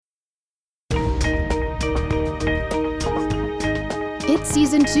It's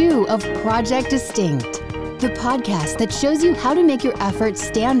Season 2 of Project Distinct, the podcast that shows you how to make your efforts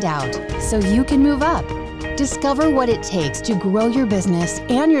stand out so you can move up. Discover what it takes to grow your business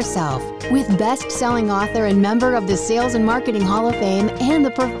and yourself with best-selling author and member of the Sales and Marketing Hall of Fame and the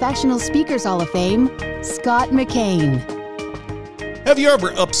Professional Speakers Hall of Fame, Scott McKain. Have you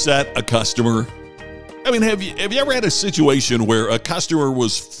ever upset a customer? I mean, have you ever had a situation where a customer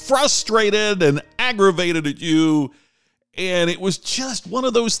was frustrated and aggravated at you, and it was just one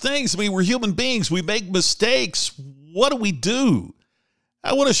of those things? I mean, we're human beings. We make mistakes. What do?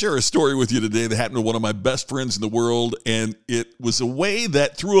 I want to share a story with you today that happened to one of my best friends in the world, and it was a way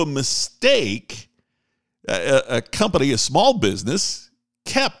that through a mistake, a company, a small business,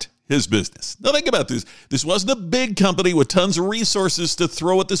 kept his business. Now think about this. This wasn't a big company with tons of resources to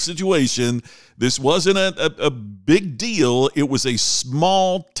throw at the situation. This wasn't a big deal. It was a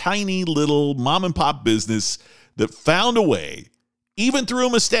small, tiny little mom and pop business that found a way, even through a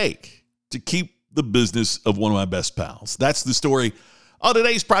mistake, to keep the business of one of my best pals. That's the story on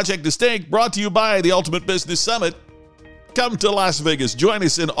today's Project Distinct, brought to you by the Ultimate Business Summit. Come to Las Vegas. Join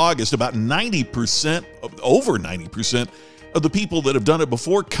us in August. About 90%, over 90% of the people that have done it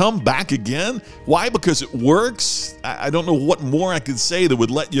before come back again. Why? Because it works. I don't know what more I could say that would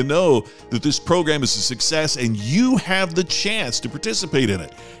let you know that this program is a success and you have the chance to participate in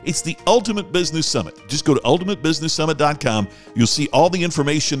it. It's the Ultimate Business Summit. Just go to ultimatebusinesssummit.com. You'll see all the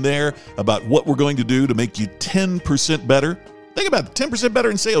information there about what we're going to do to make you 10% better. Think about it, 10%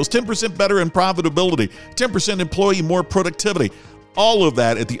 better in sales, 10% better in profitability, 10% employee more productivity. All of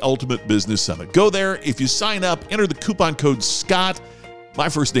that at the Ultimate Business Summit. Go there. If you sign up, enter the coupon code SCOTT. My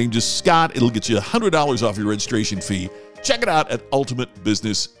first name, just Scott. It'll get you $100 off your registration fee. Check it out at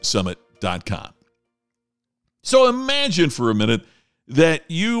ultimatebusinesssummit.com. So imagine for a minute that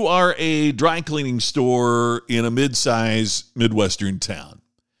you are a dry cleaning store in a mid-size Midwestern town.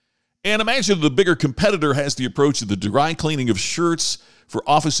 And imagine the bigger competitor has the approach that the dry cleaning of shirts for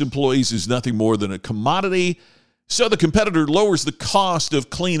office employees is nothing more than a commodity. So the competitor lowers the cost of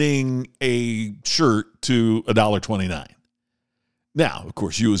cleaning a shirt to $1.29. Now, of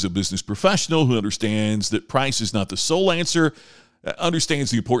course, you as a business professional who understands that price is not the sole answer,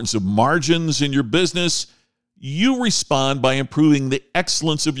 understands the importance of margins in your business, you respond by improving the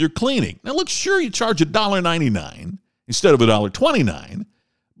excellence of your cleaning. Now, look, sure, you charge $1.99 instead of $1.29,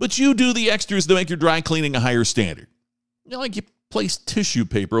 but you do the extras to make your dry cleaning a higher standard. You know, like you place tissue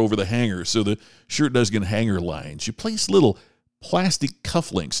paper over the hanger so the shirt doesn't get hanger lines. You place little plastic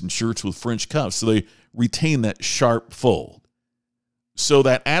cufflinks in shirts with French cuffs so they retain that sharp fold. So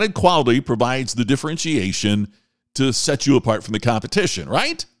that added quality provides the differentiation to set you apart from the competition,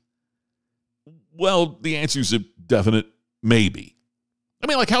 right? Well, the answer is a definite maybe. I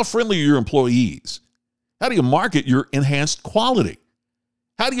mean, like, how friendly are your employees? How do you market your enhanced quality?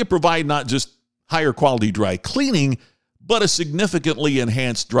 How do you provide not just higher quality dry cleaning, but a significantly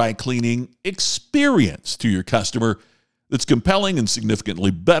enhanced dry cleaning experience to your customer that's compelling and significantly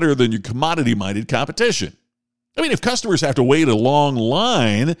better than your commodity-minded competition? I mean, if customers have to wait a long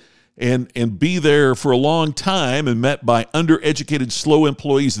line and be there for a long time and met by undereducated, slow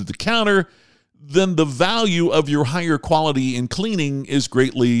employees at the counter, then the value of your higher quality in cleaning is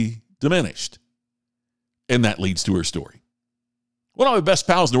greatly diminished. And that leads to our story. One of my best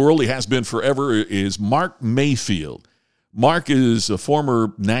pals in the world, he has been forever, is Mark Mayfield. Mark is a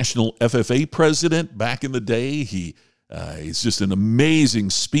former national FFA president back in the day. He is just an amazing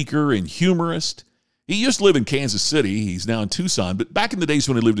speaker and humorist. He used to live in Kansas City. He's now in Tucson. But back in the days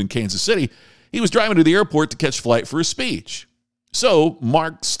when he lived in Kansas City, he was driving to the airport to catch a flight for a speech. So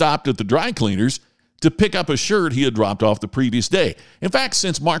Mark stopped at the dry cleaners to pick up a shirt he had dropped off the previous day. In fact,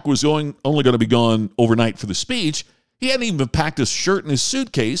 since Mark was only going to be gone overnight for the speech, he hadn't even packed his shirt in his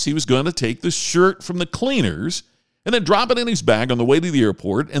suitcase. He was going to take the shirt from the cleaners and then drop it in his bag on the way to the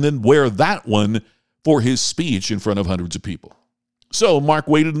airport and then wear that one for his speech in front of hundreds of people. So Mark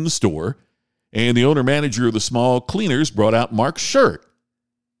waited in the store, and the owner-manager of the small cleaners brought out Mark's shirt.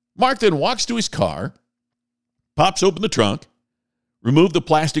 Mark then walks to his car, pops open the trunk, removed the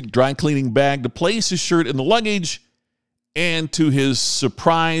plastic dry cleaning bag to place his shirt in the luggage, and to his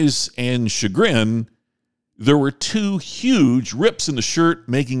surprise and chagrin, there were 2 huge rips in the shirt,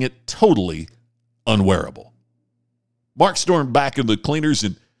 making it totally unwearable. Mark stormed back into the cleaners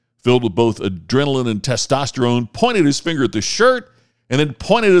and, filled with both adrenaline and testosterone, pointed his finger at the shirt and then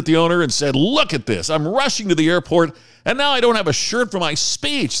pointed at the owner and said, "Look at this. I'm rushing to the airport, and now I don't have a shirt for my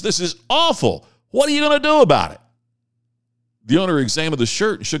speech. This is awful. What are you going to do about it?" The owner examined the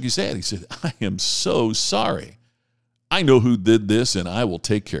shirt and shook his head. He said, "I am so sorry. I know who did this, and I will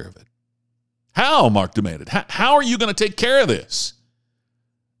take care of it." "How?" Mark demanded. "How are you going to take care of this?"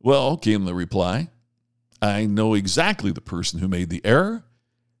 Well, came the reply, I know exactly the person who made the error,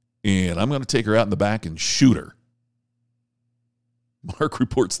 and I'm going to take her out in the back and shoot her. Mark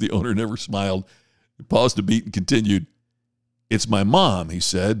reports the owner never smiled. He paused a beat and continued, it's my mom, he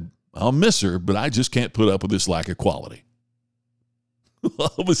said. I'll miss her, but I just can't put up with this lack of quality.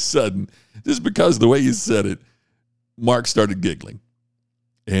 All of a sudden, just because of the way he said it, Mark started giggling.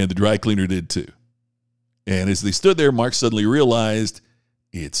 And the dry cleaner did too. And as they stood there, Mark suddenly realized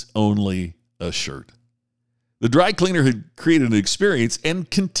it's only a shirt. The dry cleaner had created an experience and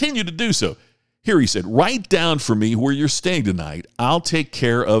continued to do so. Here he said, write down for me where you're staying tonight. I'll take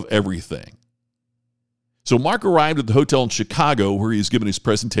care of everything. So Mark arrived at the hotel in Chicago where he was giving his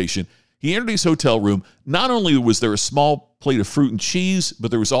presentation. He entered his hotel room. Not only was there a small plate of fruit and cheese, but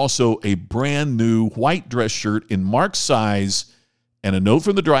there was also a brand new white dress shirt in Mark's size and a note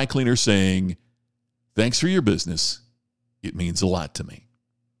from the dry cleaner saying, thanks for your business. It means a lot to me.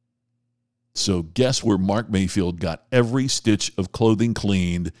 So guess where Mark Mayfield got every stitch of clothing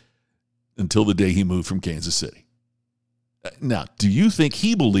cleaned until the day he moved from Kansas City. Now, do you think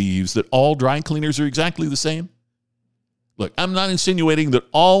he believes that all dry cleaners are exactly the same? Look, I'm not insinuating that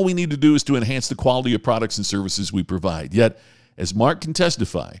all we need to do is to enhance the quality of products and services we provide. Yet, as Mark can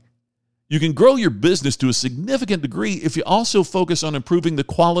testify, you can grow your business to a significant degree if you also focus on improving the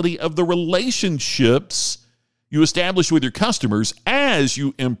quality of the relationships you establish with your customers as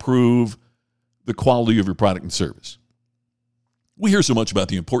you improve the quality of your product and service. We hear so much about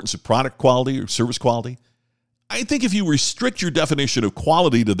the importance of product quality or service quality. I think if you restrict your definition of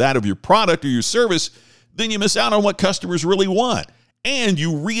quality to that of your product or your service, then you miss out on what customers really want, and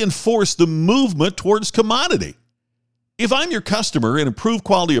you reinforce the movement towards commodity. If I'm your customer and improved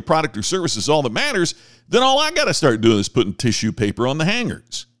quality of product or service is all that matters, then all I got to start doing is putting tissue paper on the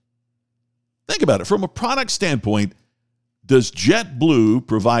hangers. Think about it. From a product standpoint, does JetBlue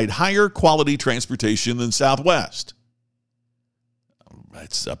provide higher quality transportation than Southwest?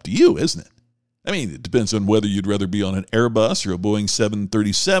 It's up to you, isn't it? I mean, it depends on whether you'd rather be on an Airbus or a Boeing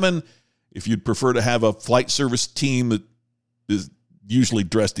 737, if you'd prefer to have a flight service team that is usually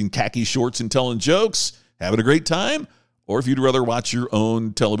dressed in khaki shorts and telling jokes, having a great time, or if you'd rather watch your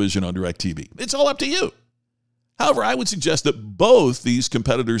own television on DirecTV. It's all up to you. However, I would suggest that both these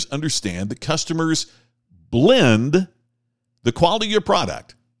competitors understand that customers blend the quality of your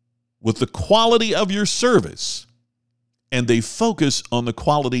product with the quality of your service, and they focus on the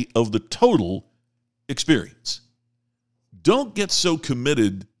quality of the total experience. Don't get so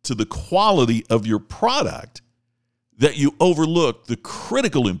committed to the quality of your product that you overlook the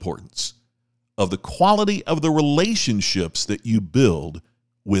critical importance of the quality of the relationships that you build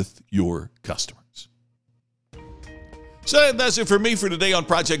with your customers. So that's it for me for today on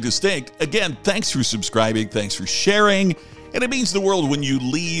Project Distinct. Again, thanks for subscribing. Thanks for sharing. And it means the world when you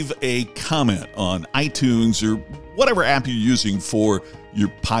leave a comment on iTunes or whatever app you're using for your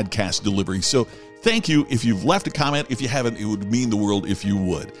podcast delivery. So thank you if you've left a comment. If you haven't, it would mean the world if you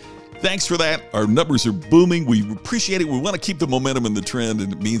would. Thanks for that. Our numbers are booming. We appreciate it. We want to keep the momentum and the trend,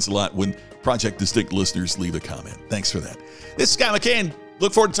 and it means a lot when Project Distinct listeners leave a comment. Thanks for that. This is Scott McCain.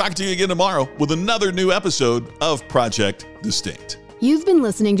 Look forward to talking to you again tomorrow with another new episode of Project Distinct. You've been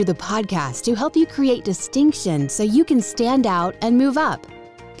listening to the podcast to help you create distinction so you can stand out and move up.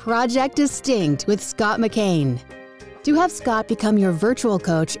 Project Distinct with Scott McCain. To have Scott become your virtual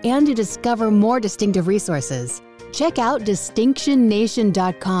coach and to discover more distinctive resources, check out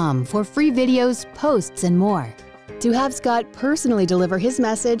DistinctionNation.com for free videos, posts, and more. To have Scott personally deliver his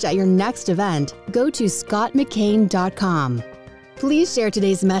message at your next event, go to ScottMcCain.com. Please share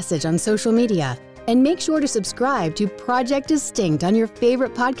today's message on social media and make sure to subscribe to Project Distinct on your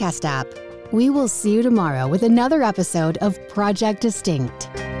favorite podcast app. We will see you tomorrow with another episode of Project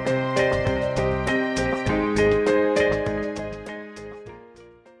Distinct.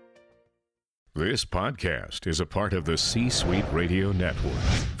 This podcast is a part of the C-Suite Radio Network.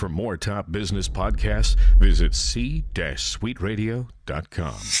 For more top business podcasts, visit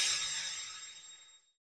c-suiteradio.com.